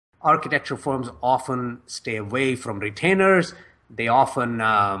architecture firms often stay away from retainers. They often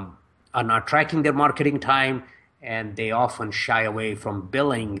are not tracking their marketing time, and they often shy away from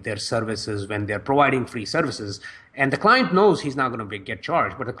billing their services when they're providing free services. And the client knows he's not going to get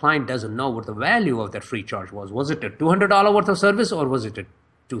charged, but the client doesn't know what the value of that free charge was. Was it a $200 worth of service, or was it a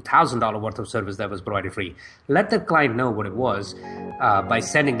 $2,000 worth of service that was provided free? Let the client know what it was by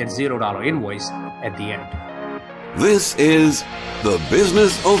sending that $0 invoice at the end. This is The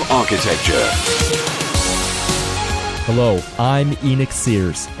Business of Architecture. Hello, I'm Enoch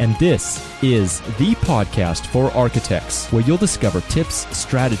Sears, and this is the podcast for architects, where you'll discover tips,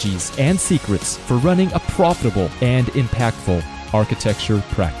 strategies, and secrets for running a profitable and impactful architecture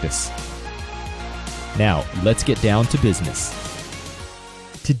practice. Now, let's get down to business.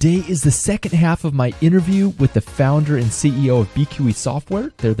 Today is the second half of my interview with the founder and CEO of BQE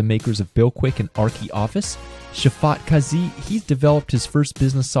Software. They're the makers of BillQuick and ArchiOffice. Shafat Kazi, he's developed his first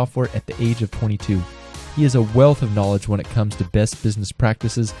business software at the age of 22. He has a wealth of knowledge when it comes to best business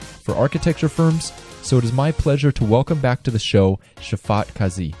practices for architecture firms, so it is my pleasure to welcome back to the show, Shafat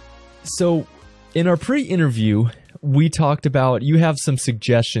Kazi. So, in our pre-interview, we talked about, you have some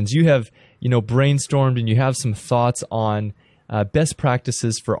suggestions, you have, brainstormed and you have some thoughts on best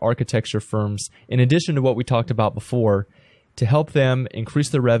practices for architecture firms, in addition to what we talked about before, to help them increase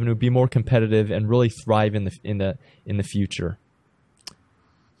their revenue, be more competitive, and really thrive in the future.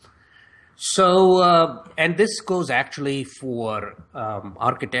 So, and this goes actually for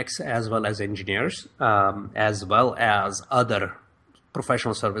architects as well as engineers, as well as other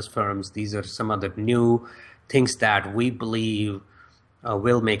professional service firms. These are some of the new things that we believe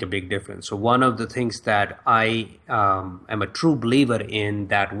will make a big difference. So one of the things that I am a true believer in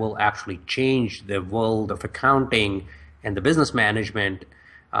that will actually change the world of accounting and the business management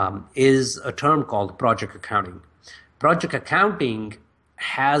is a term called project accounting. Project accounting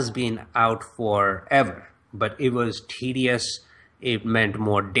has been out forever, but it was tedious. It meant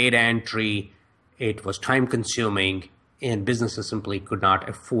more data entry. It was time consuming, and businesses simply could not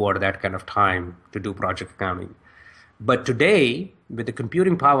afford that kind of time to do project accounting. But today, with the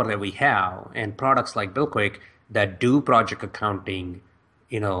computing power that we have and products like BillQuick that do project accounting,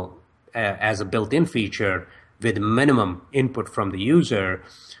 as a built-in feature with minimum input from the user,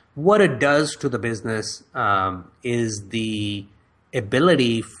 what it does to the business is the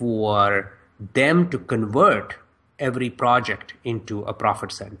ability for them to convert every project into a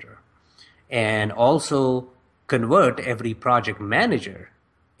profit center, and also convert every project manager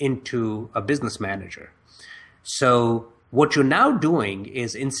into a business manager. So what you're now doing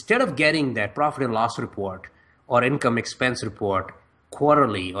is, instead of getting that profit and loss report or income expense report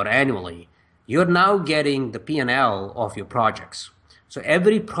quarterly or annually, you're now getting the P&L of your projects. So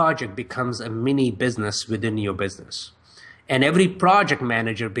every project becomes a mini business within your business. And every project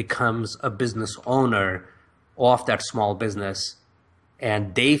manager becomes a business owner of that small business.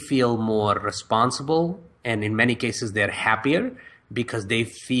 And they feel more responsible. And in many cases, they're happier because they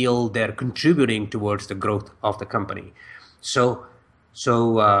feel they're contributing towards the growth of the company. So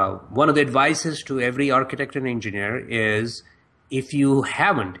one of the advices to every architect and engineer is, if you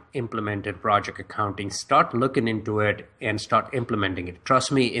haven't implemented project accounting, start looking into it and start implementing it.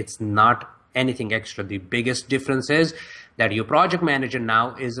 Trust me, it's not anything extra. The biggest difference is that your project manager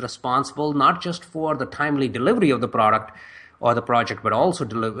now is responsible not just for the timely delivery of the product or the project, but also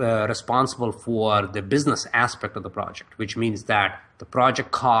responsible for the business aspect of the project, which means that the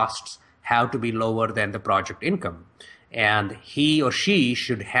project costs have to be lower than the project income. And he or she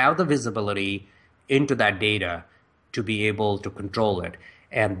should have the visibility into that data to be able to control it.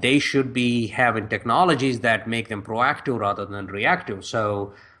 And they should be having technologies that make them proactive rather than reactive.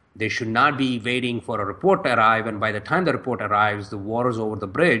 So they should not be waiting for a report to arrive, and by the time the report arrives, the water's over the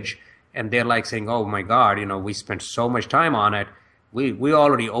bridge, and they're like saying, oh my God, we spent so much time on it. We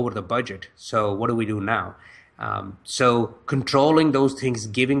already over the budget. So what do we do now? So controlling those things,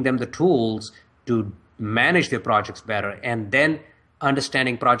 giving them the tools to manage their projects better, and then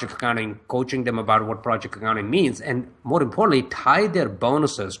understanding project accounting, coaching them about what project accounting means, and more importantly, tie their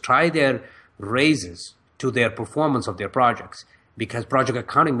bonuses, tie their raises to their performance of their projects. Because project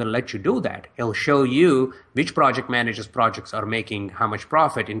accounting will let you do that. It'll show you which project managers' projects are making how much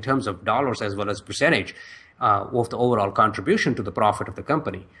profit in terms of dollars as well as percentage of the overall contribution to the profit of the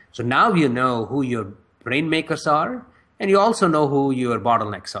company. So now you know who your rainmakers are, and you also know who your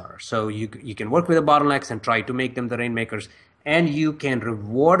bottlenecks are. So you can work with the bottlenecks and try to make them the rainmakers, and you can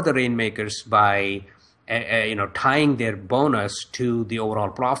reward the rainmakers by tying their bonus to the overall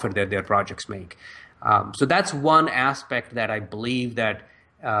profit that their projects make. So that's one aspect that I believe that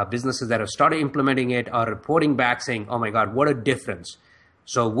businesses that have started implementing it are reporting back saying, oh my God, what a difference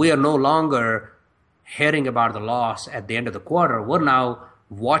So we are no longer hearing about the loss at the end of the quarter. We're now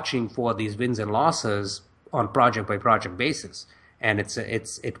watching for these wins and losses on project by project basis. And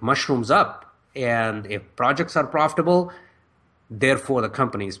it mushrooms up. And if projects are profitable, therefore the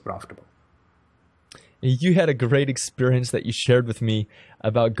company is profitable. You had a great experience that you shared with me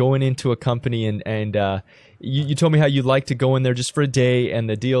about going into a company, and you told me how you like to go in there just for a day, and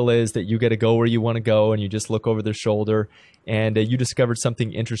the deal is that you get to go where you want to go, and you just look over their shoulder, and you discovered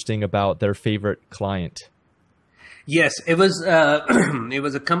something interesting about their favorite client. Yes, it was it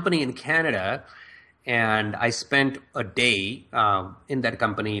was a company in Canada, and I spent a day in that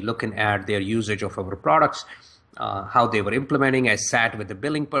company looking at their usage of our products. How they were implementing. I sat with the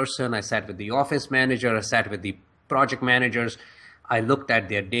billing person, I sat with the office manager, I sat with the project managers. I looked at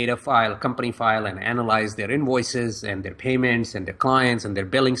their data file, company file, and analyzed their invoices and their payments and their clients and their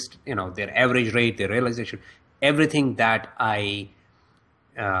billings, their average rate, their realization, everything that I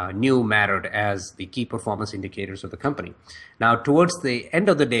knew mattered as the key performance indicators of the company. Now, towards the end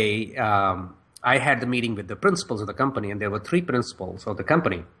of the day, I had the meeting with the principals of the company, and there were 3 principals of the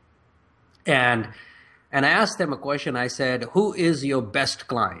company. And I asked them a question. I said, who is your best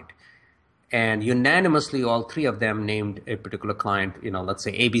client? And unanimously, all 3 of them named a particular client, let's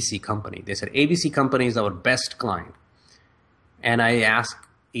say ABC Company. They said, ABC Company is our best client. And I asked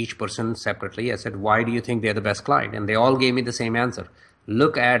each person separately, I said, why do you think they're the best client? And they all gave me the same answer.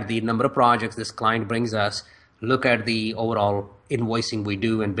 Look at the number of projects this client brings us. Look at the overall invoicing we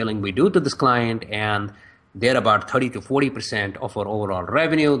do and billing we do to this client. And they're about 30 to 40% of our overall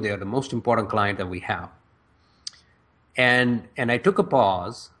revenue. They're the most important client that we have. And I took a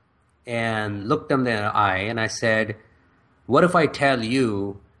pause and looked them in the eye, and I said, what if I tell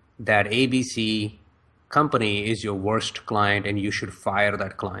you that ABC Company is your worst client and you should fire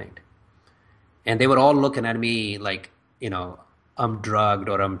that client? And they were all looking at me like, I'm drugged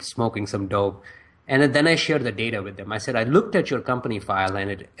or I'm smoking some dope. And then I shared the data with them. I said, I looked at your company file,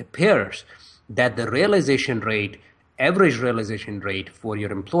 and it appears that the realization rate, average realization rate for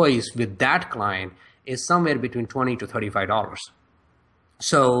your employees with that client is somewhere between $20 to $35.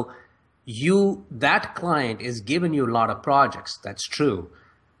 So that client is giving you a lot of projects. That's true.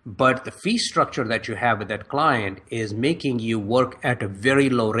 But the fee structure that you have with that client is making you work at a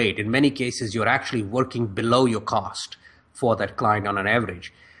very low rate. In many cases, you're actually working below your cost for that client on an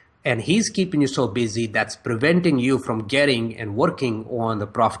average. And he's keeping you so busy that's preventing you from getting and working on the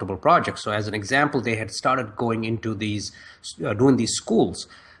profitable projects. So as an example, they had started going into doing these schools.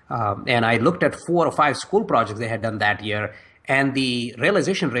 And I looked at 4 or 5 school projects they had done that year, and the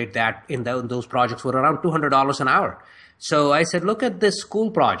realization rate that in those projects were around $200 an hour. So I said, look at this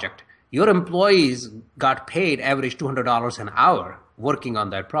school project. Your employees got paid average $200 an hour working on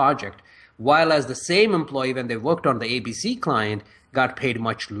that project, while as the same employee, when they worked on the ABC client, got paid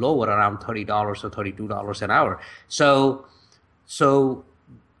much lower, around $30 or $32 an hour. So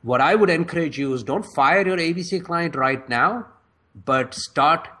what I would encourage you is don't fire your ABC client right now, but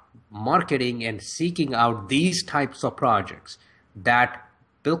start marketing and seeking out these types of projects that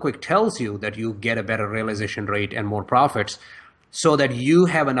BillQuick tells you that you get a better realization rate and more profits, so that you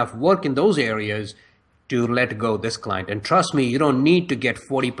have enough work in those areas to let go this client. And trust me, you don't need to get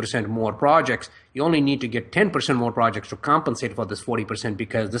 40% more projects. You only need to get 10% more projects to compensate for this 40%,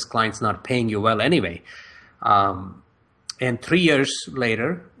 because this client's not paying you well anyway. And 3 years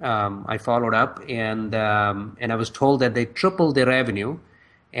later, I followed up, and I was told that they tripled their revenue,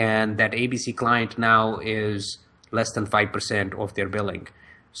 and that ABC client now is less than 5% of their billing.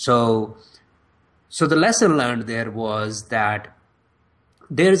 So the lesson learned there was that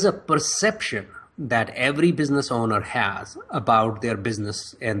there's a perception that every business owner has about their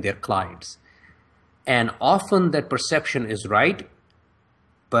business and their clients. And often that perception is right,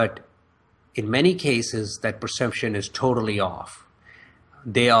 but in many cases, that perception is totally off.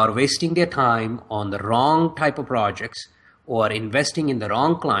 They are wasting their time on the wrong type of projects or investing in the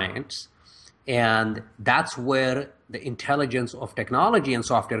wrong clients. And that's where the intelligence of technology and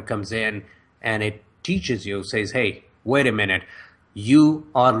software comes in, and it teaches you, says, hey, wait a minute, you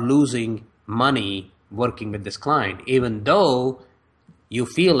are losing money working with this client, even though you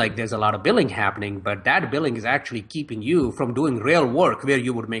feel like there's a lot of billing happening, but that billing is actually keeping you from doing real work where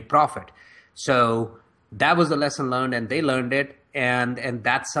you would make profit. So that was the lesson learned, and they learned it. And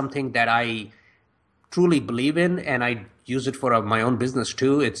that's something that I truly believe in, and I use it for my own business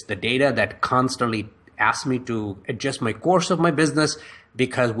too. It's the data that constantly asks me to adjust my course of my business,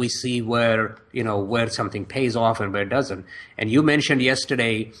 because we see where something pays off and where it doesn't. And you mentioned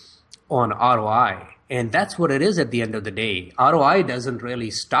yesterday on ROI, and that's what it is at the end of the day. ROI doesn't really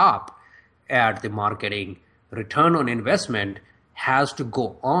stop at the marketing. Return on investment has to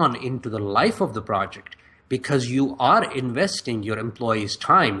go on into the life of the project, because you are investing your employees'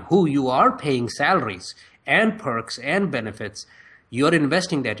 time, who you are paying salaries and perks and benefits. You're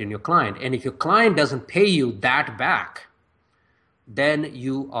investing that in your client. And if your client doesn't pay you that back, then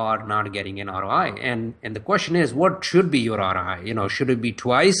you are not getting an ROI. And the question is, what should be your ROI? Should it be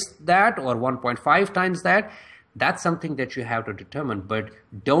twice that or 1.5 times that? That's something that you have to determine. But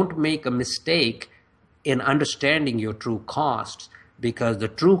don't make a mistake in understanding your true costs, because the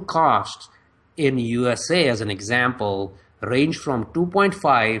true costs in USA, as an example, range from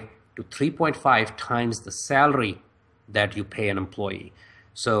 2.5 to 3.5 times the salary that you pay an employee.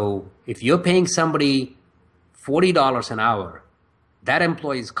 So if you're paying somebody $40 an hour, that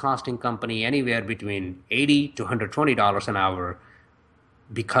employee is costing company anywhere between $80 to $120 an hour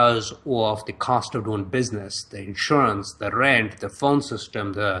because of the cost of doing business, the insurance, the rent, the phone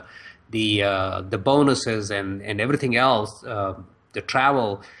system, the bonuses and everything else, the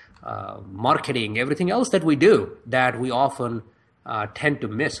travel, marketing, everything else that we do that we often tend to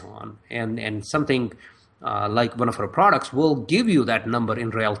miss on. And something like one of our products will give you that number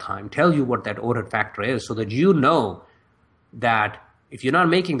in real time, tell you what that overhead factor is, so that you know that if you're not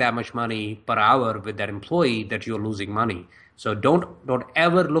making that much money per hour with that employee, that you're losing money. So don't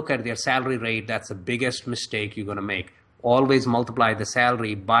ever look at their salary rate. That's the biggest mistake you're going to make. Always multiply the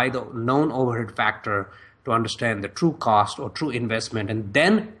salary by the known overhead factor to understand the true cost or true investment, and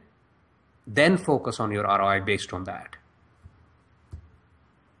then focus on your ROI based on that.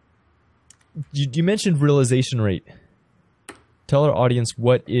 You mentioned realization rate. Tell our audience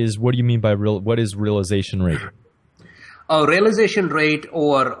what do you mean by what is realization rate? Realization rate,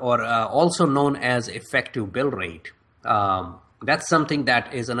 or also known as effective bill rate. That's something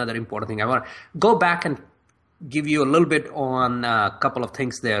that is another important thing. I want to go back and give you a little bit on a couple of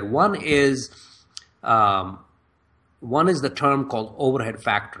things there. One is the term called overhead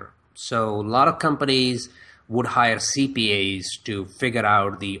factor. So a lot of companies would hire CPAs to figure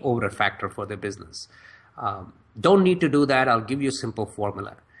out the overhead factor for their business. Don't need to do that. I'll give you a simple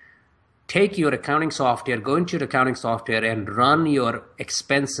formula. Take your accounting software, go into your accounting software and run your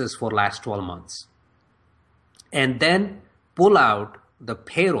expenses for last 12 months. And then pull out the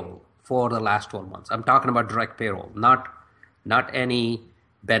payroll for the last 12 months. I'm talking about direct payroll, not any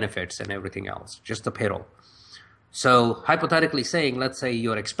benefits and everything else, just the payroll. So hypothetically saying, let's say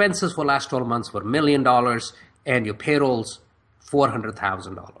your expenses for last 12 months were $1 million and your payroll's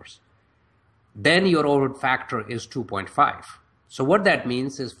 $400,000. Then your overhead factor is 2.5. So what that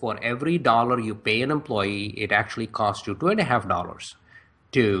means is for every dollar you pay an employee, it actually costs you $2.50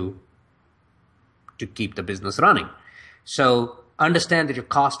 to keep the business running. So understand that your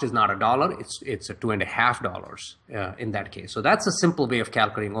cost is not $1, it's a $2.50 in that case. So that's a simple way of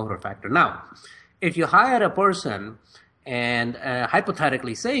calculating overhead factor. Now, if you hire a person and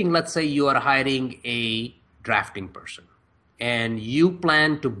hypothetically saying, let's say you are hiring a drafting person and you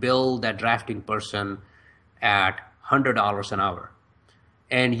plan to bill that drafting person at $100 an hour,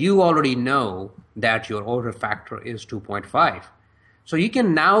 and you already know that your overhead factor is 2.5. So you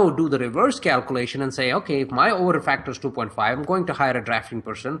can now do the reverse calculation and say, okay, if my overhead factor is 2.5, I'm going to hire a drafting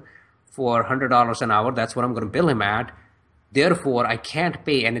person for $100 an hour. That's what I'm going to bill him at. Therefore, I can't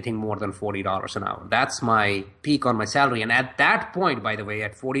pay anything more than $40 an hour. That's my peak on my salary. And at that point, by the way,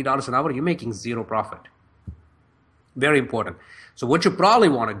 at $40 an hour, you're making zero profit. Very important. So what you probably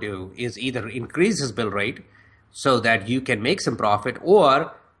want to do is either increase his bill rate so that you can make some profit,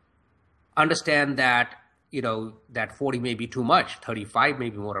 or understand that, that 40 may be too much, 35 may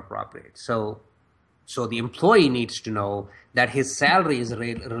be more appropriate. So the employee needs to know that his salary is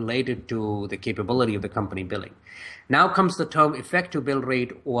related to the capability of the company billing. Now comes the term effective bill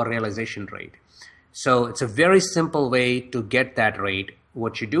rate or realization rate. So it's a very simple way to get that rate.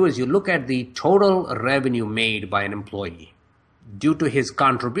 What you do is you look at the total revenue made by an employee due to his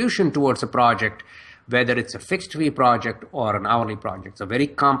contribution towards a project, whether it's a fixed fee project or an hourly project. It's a very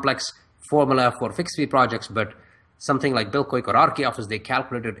complex formula for fixed fee projects, but something like BillQuick or ArchiOffice, they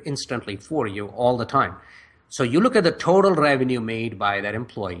calculate it instantly for you all the time. So you look at the total revenue made by that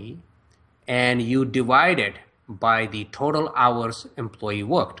employee and you divide it by the total hours employee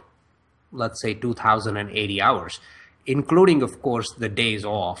worked. Let's say 2,080 hours, including, of course, the days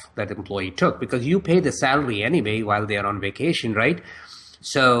off that employee took, because you pay the salary anyway while they're on vacation, right?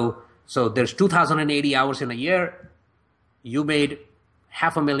 So there's 2,080 hours in a year. You made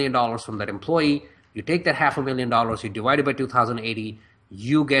 $500,000 from that employee. You take that $500,000, you divide it by 2,080,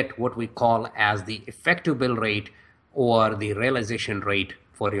 you get what we call as the effective bill rate or the realization rate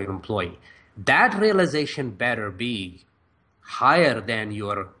for your employee. That realization better be higher than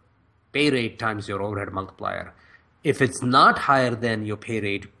your pay rate times your overhead multiplier. If it's not higher than your pay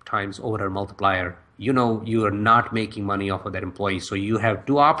rate times overhead multiplier, you know you are not making money off of that employee. So you have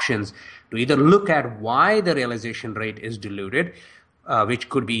two options to either look at why the realization rate is diluted, which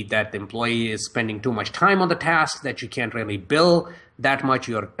could be that the employee is spending too much time on the task that you can't really bill that much,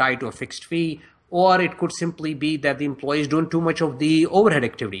 you're tied to a fixed fee, or it could simply be that the employee is doing too much of the overhead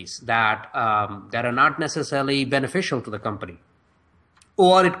activities that are not necessarily beneficial to the company.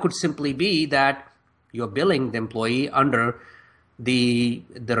 Or it could simply be that you're billing the employee under the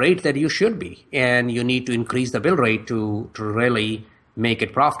rate that you should be, and you need to increase the bill rate to really make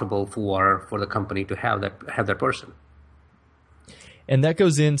it profitable for the company to have that person. And that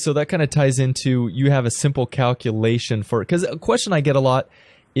goes in, so that kind of ties into, you have a simple calculation for, because a question I get a lot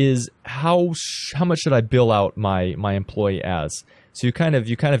is how much should I bill out my employee as? So you kind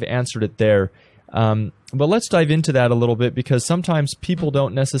of answered it there. But let's dive into that a little bit, because sometimes people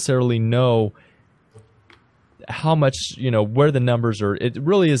don't necessarily know how much, where the numbers are. It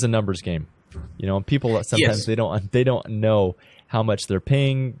really is a numbers game. People sometimes yes. they don't know how much they're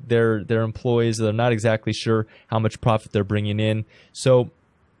paying their employees. They're not exactly sure how much profit they're bringing in. So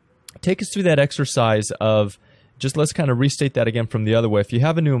take us through that exercise of, just let's kind of restate that again from the other way. If you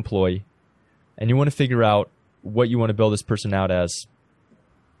have a new employee and you want to figure out what you want to bill this person out as,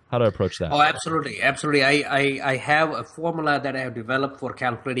 how do I approach that? Oh, absolutely. Absolutely. I have a formula that I have developed for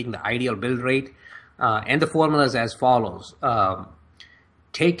calculating the ideal bill rate. And the formula is as follows.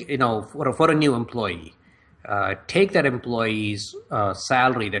 Take, for a new employee, take that employee's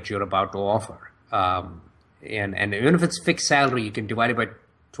salary that you're about to offer. And even if it's fixed salary, you can divide it by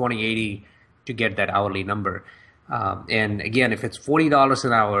 2080 to get that hourly number. And again, if it's $40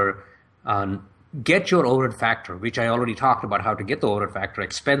 an hour, get your overhead factor, which I already talked about how to get the overhead factor,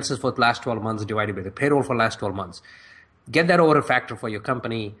 expenses for the last 12 months divided by the payroll for the last 12 months. Get that overhead factor for your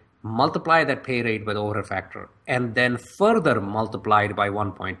company, multiply that pay rate by the overhead factor, and then further multiply it by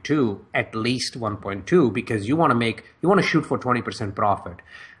 1.2, at least 1.2, because you want to shoot for 20% profit.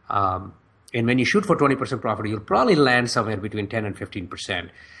 And when you shoot for 20% profit, you'll probably land somewhere between 10 and 15%.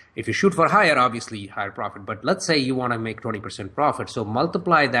 If you shoot for higher, obviously higher profit. But let's say you want to make 20% profit. So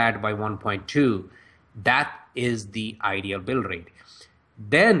multiply that by 1.2. That is the ideal bill rate.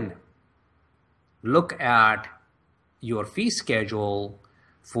 Then look at your fee schedule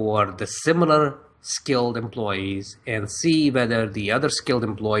for the similar skilled employees and see whether the other skilled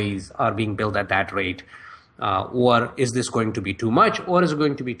employees are being billed at that rate. Or is this going to be too much, or is it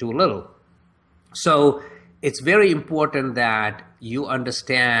going to be too little? So it's very important that you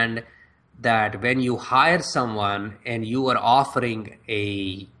understand that when you hire someone and you are offering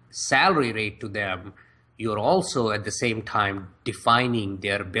a salary rate to them, you're also at the same time defining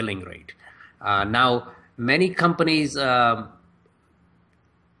their billing rate. Now, many companies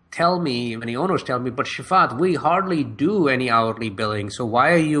many owners tell me, but Shafat, we hardly do any hourly billing. So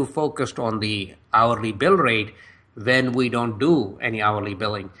why are you focused on the hourly bill rate when we don't do any hourly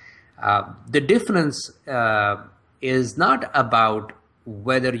billing? The difference is not about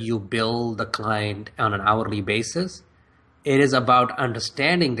whether you bill the client on an hourly basis. It is about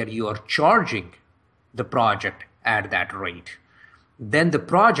understanding that you are charging the project at that rate. Then the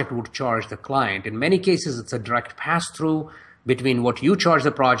project would charge the client. In many cases, it's a direct pass-through between what you charge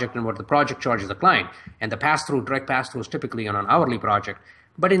the project and what the project charges the client. And the direct pass-through is typically on an hourly project.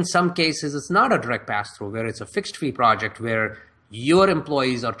 But in some cases, it's not a direct pass-through, where it's a fixed fee project where your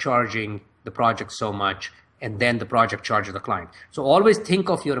employees are charging the project so much, and then the project charges the client. So always think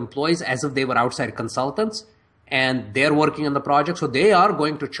of your employees as if they were outside consultants and they're working on the project. So they are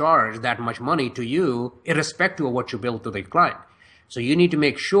going to charge that much money to you, irrespective of what you bill to the client. So you need to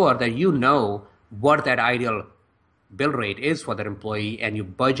make sure that you know what that ideal bill rate is for that employee, and you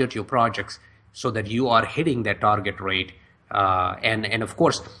budget your projects so that you are hitting that target rate. And of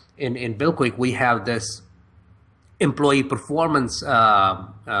course, in BillQuick, we have this employee performance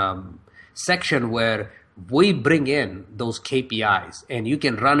section where we bring in those KPIs, and you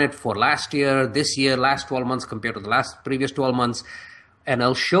can run it for last year, this year, last 12 months compared to the previous 12 months. And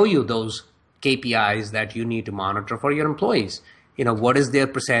I'll show you those KPIs that you need to monitor for your employees. What is their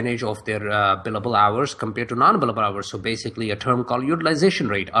percentage of their billable hours compared to non-billable hours? So basically a term called utilization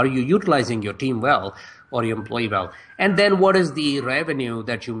rate. Are you utilizing your team well or your employee well? And then what is the revenue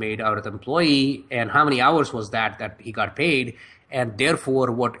that you made out of the employee, and how many hours was that he got paid? And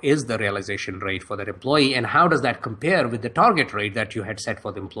therefore, what is the realization rate for that employee, and how does that compare with the target rate that you had set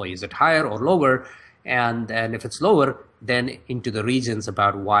for the employee? Is it higher or lower? And if it's lower, then into the reasons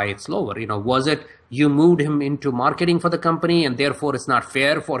about why it's lower. Was it you moved him into marketing for the company and therefore it's not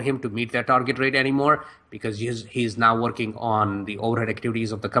fair for him to meet that target rate anymore because he's now working on the overhead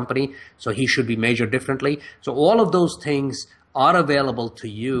activities of the company, so he should be measured differently. So all of those things are available to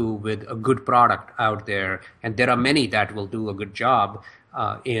you with a good product out there, and there are many that will do a good job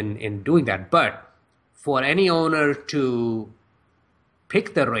in doing that. But for any owner to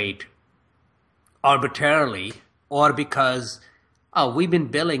pick the rate arbitrarily, or because we've been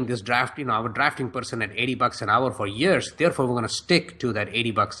billing this our drafting person at $80 an hour for years, therefore we're going to stick to that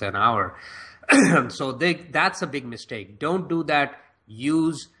 $80 an hour. So that's a big mistake. Don't do that.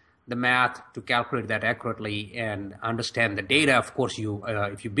 Use the math to calculate that accurately and understand the data. Of course,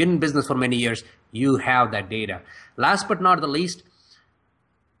 if you've been in business for many years, you have that data. Last but not the least,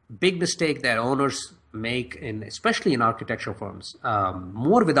 big mistake that owners make, especially in architectural firms,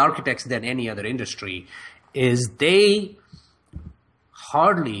 more with architects than any other industry, is they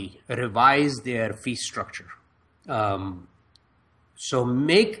hardly revise their fee structure. So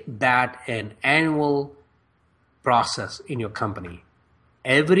make that an annual process in your company.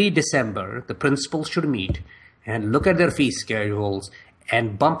 Every December, the principals should meet and look at their fee schedules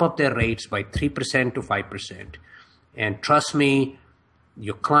and bump up their rates by 3% to 5%. And trust me,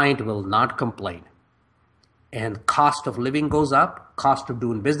 your client will not complain. And cost of living goes up, cost of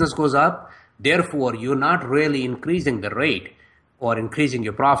doing business goes up. Therefore, you're not really increasing the rate or increasing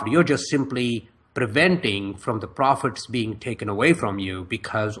your profit. You're just simply preventing from the profits being taken away from you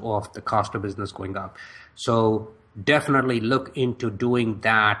because of the cost of business going up. So definitely look into doing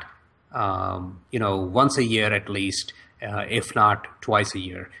that, once a year at least, if not twice a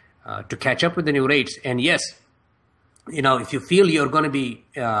year, to catch up with the new rates. And yes, if you feel you're going to be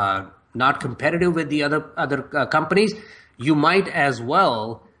not competitive with the other companies, you might as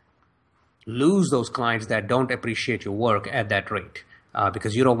well lose those clients that don't appreciate your work at that rate,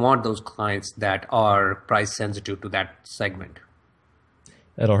 because you don't want those clients that are price sensitive to that segment.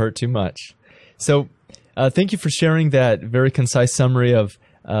 That'll hurt too much. So thank you for sharing that very concise summary of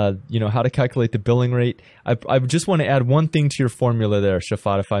how to calculate the billing rate. I just want to add one thing to your formula there,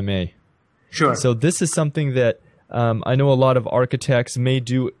 Shafat, if I may. Sure. So this is something that I know a lot of architects may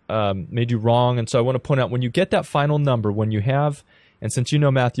do wrong, and so I want to point out, when you get that final number, when you have, and since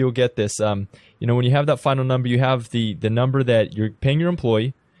Matthew, you'll get this, when you have that final number, you have the number that you're paying your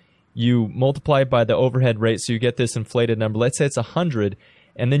employee, you multiply it by the overhead rate, so you get this inflated number. Let's say it's 100,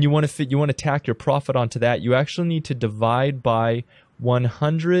 and then you want to tack your profit onto that. You actually need to divide by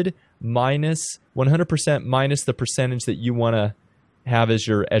 100% minus the percentage that you want to have as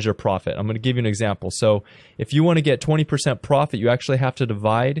your profit. I'm going to give you an example. So if you want to get 20% profit, you actually have to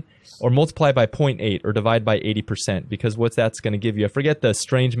divide or multiply by 0.8 or divide by 80%, because what that's going to give you, I forget the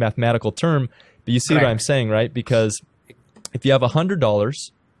strange mathematical term, but you see what I'm saying, right? Because if you have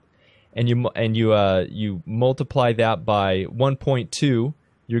 $100 and you multiply that by 1.2,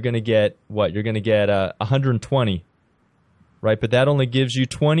 you're going to get what? You're going to get 120, right? But that only gives you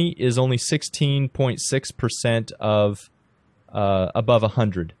 20 is only 16.6% of above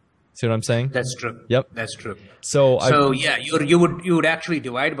 100. See what I'm saying? That's true. Yep, that's true. So yeah, you would actually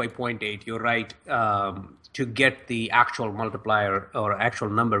divide by 0.8. You're right, to get the actual multiplier or actual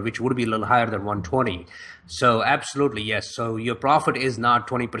number, which would be a little higher than 120. So absolutely yes. So your profit is not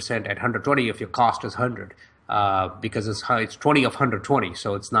 20% at 120 if your cost is 100, because it's 20 of 120.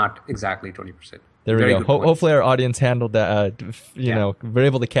 So it's not exactly 20%. There we go. Hopefully our audience handled that. We're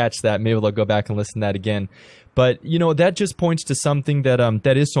able to catch that. Maybe they'll go back and listen to that again. But that just points to something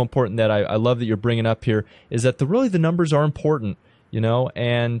that is so important that I love that you're bringing up here, is that the numbers are important.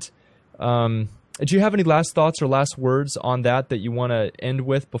 And do you have any last thoughts or last words on that you want to end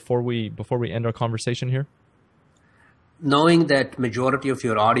with before we end our conversation here? Knowing that majority of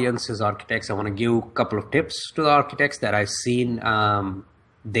your audience is architects, I want to give a couple of tips to the architects that I've seen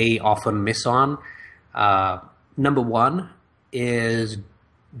they often miss on. Number one is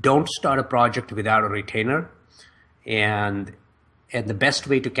don't start a project without a retainer. And the best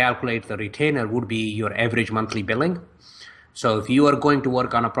way to calculate the retainer would be your average monthly billing. So if you are going to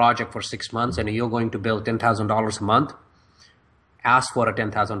work on a project for 6 months and you're going to bill $10,000 a month, ask for a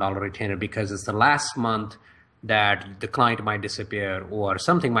 $10,000 retainer, because it's the last month that the client might disappear or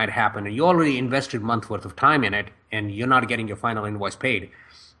something might happen, and you already invested a month worth of time in it and you're not getting your final invoice paid.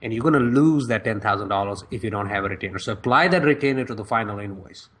 And you're going to lose that $10,000 if you don't have a retainer. So apply that retainer to the final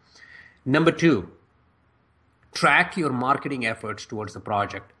invoice. Number two, track your marketing efforts towards the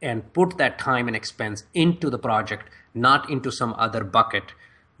project and put that time and expense into the project, not into some other bucket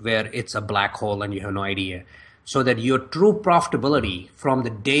where it's a black hole and you have no idea. so that your true profitability from the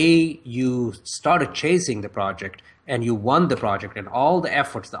day you started chasing the project and you won the project and all the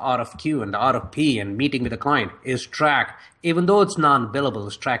efforts, the RFQ and the RFP and meeting with the client is tracked, even though it's non-billable,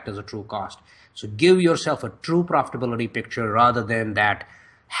 it's tracked as a true cost. So give yourself a true profitability picture rather than that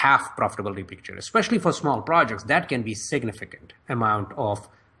half profitability picture, especially for small projects. That can be significant amount of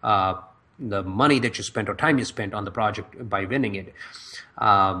the money that you spent or time you spent on the project by winning it.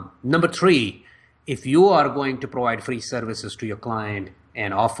 Number 3, if you are going to provide free services to your client,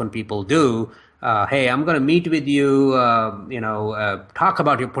 and often people do, hey, I'm going to meet with you, talk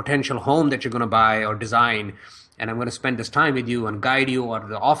about your potential home that you're going to buy or design, and I'm going to spend this time with you and guide you, or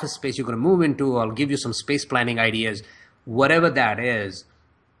the office space you're going to move into, I'll give you some space planning ideas, whatever that is.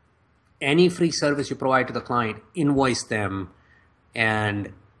 Any free service you provide to the client, invoice them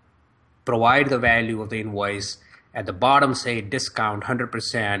and provide the value of the invoice. At the bottom, say discount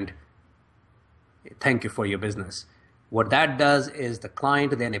 100%. Thank you for your business. What that does is the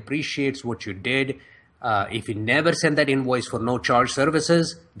client then appreciates what you did. If you never send that invoice for no charge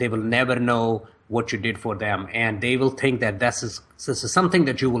services, they will never know what you did for them, and they will think that this is something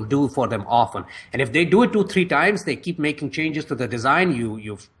that you will do for them often. And if they do it 2-3 times, they keep making changes to the design.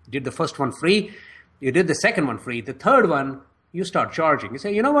 You did the first one free, you did the second one free, the third one you start charging. You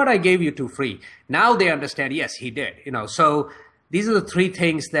say, you know what, I gave you 2 free. Now they understand, yes, he did. So these are the 3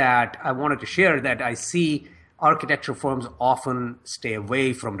 things that I wanted to share that I see architecture firms often stay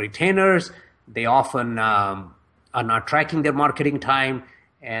away from retainers. They often are not tracking their marketing time,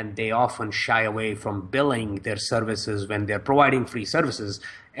 and they often shy away from billing their services when they're providing free services.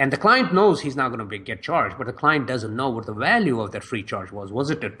 And the client knows he's not going to get charged, but the client doesn't know what the value of that free charge was.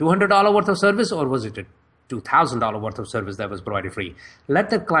 Was it a $200 worth of service, or was it a $2,000 worth of service that was provided free? Let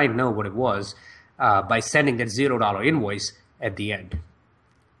the client know what it was by sending that $0 invoice at the end.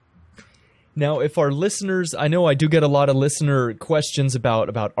 Now, if our listeners, I know I do get a lot of listener questions about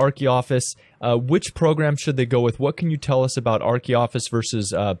ArchiOffice. Which program should they go with? What can you tell us about ArchiOffice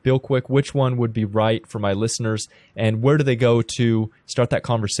versus BillQuick? Which one would be right for my listeners? And where do they go to start that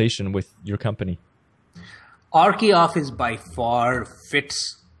conversation with your company? ArchiOffice by far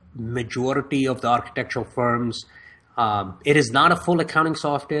fits majority of the architectural firms. It is not a full accounting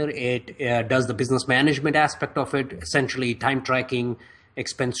software. It does the business management aspect of it, essentially time tracking,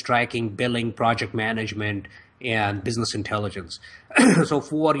 expense tracking, billing, project management, and business intelligence. So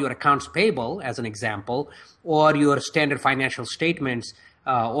for your accounts payable, as an example, or your standard financial statements,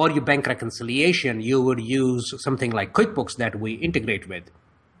 or your bank reconciliation, you would use something like QuickBooks that we integrate with.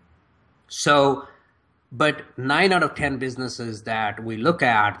 So, but 9 out of 10 businesses that we look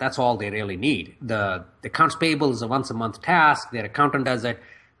at, that's all they really need. The accounts payable is a once-a-month task. Their accountant does it,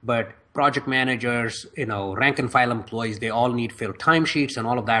 but project managers, rank and file employees, they all need filled timesheets and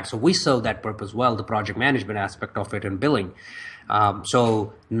all of that. So we serve that purpose well, the project management aspect of it and billing.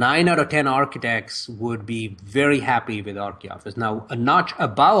 So 9 out of 10 architects would be very happy with ArchiOffice. Now, a notch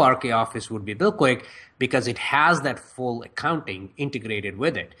above ArchiOffice would be BillQuick because it has that full accounting integrated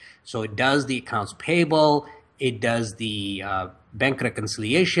with it. So it does the accounts payable, it does the bank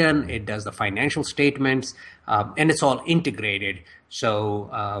reconciliation, it does the financial statements, and it's all integrated. So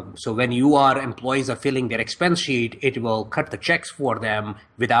when your employees are filling their expense sheet, it will cut the checks for them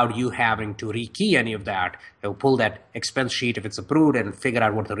without you having to rekey any of that. It will pull that expense sheet if it's approved and figure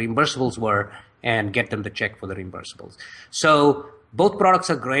out what the reimbursables were and get them the check for the reimbursables. So both products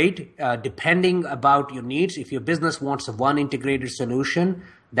are great, depending about your needs. If your business wants a one integrated solution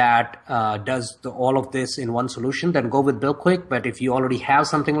that does all of this in one solution, then go with BillQuick. But if you already have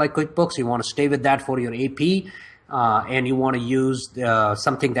something like QuickBooks, you want to stay with that for your AP, and you want to use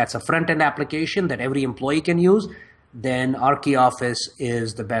something that's a front-end application that every employee can use, then ArchiOffice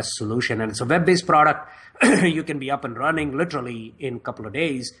is the best solution. And it's a web-based product. You can be up and running literally in a couple of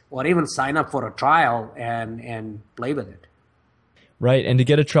days, or even sign up for a trial and play with it. Right, and to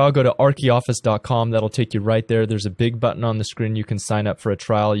get a trial, go to archioffice.com. That'll take you right there. There's a big button on the screen. You can sign up for a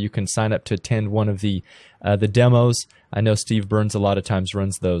trial. You can sign up to attend one of the demos. I know Steve Burns a lot of times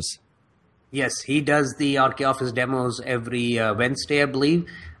runs those. Yes, he does the ArchiOffice demos every Wednesday, I believe,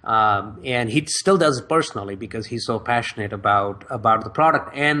 and he still does it personally because he's so passionate about the product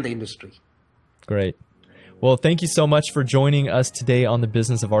and the industry. Great. Well, thank you so much for joining us today on the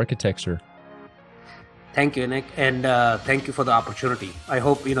Business of Architecture. Thank you, Nick, and thank you for the opportunity. I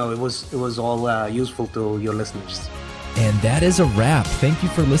hope it was all useful to your listeners. And that is a wrap. Thank you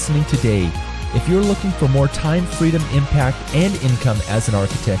for listening today. If you're looking for more time, freedom, impact, and income as an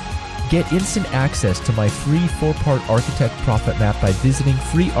architect, get instant access to my free 4-part architect profit map by visiting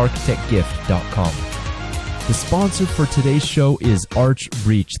freearchitectgift.com. The sponsor for today's show is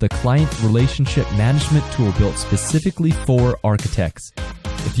ArchReach, the client relationship management tool built specifically for architects.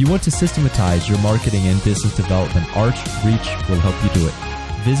 If you want to systematize your marketing and business development, ArchReach will help you do it.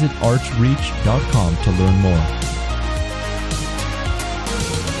 Visit archreach.com to learn more.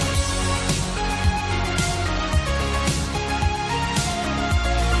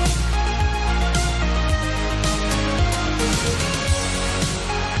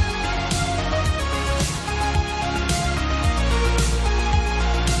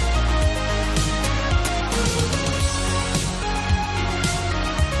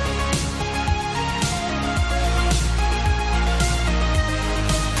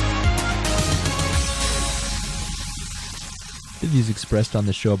 The views expressed on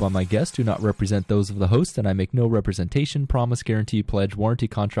the show by my guests do not represent those of the host, and I make no representation, promise, guarantee, pledge, warranty,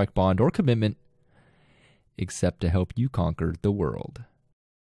 contract, bond, or commitment except to help you conquer the world.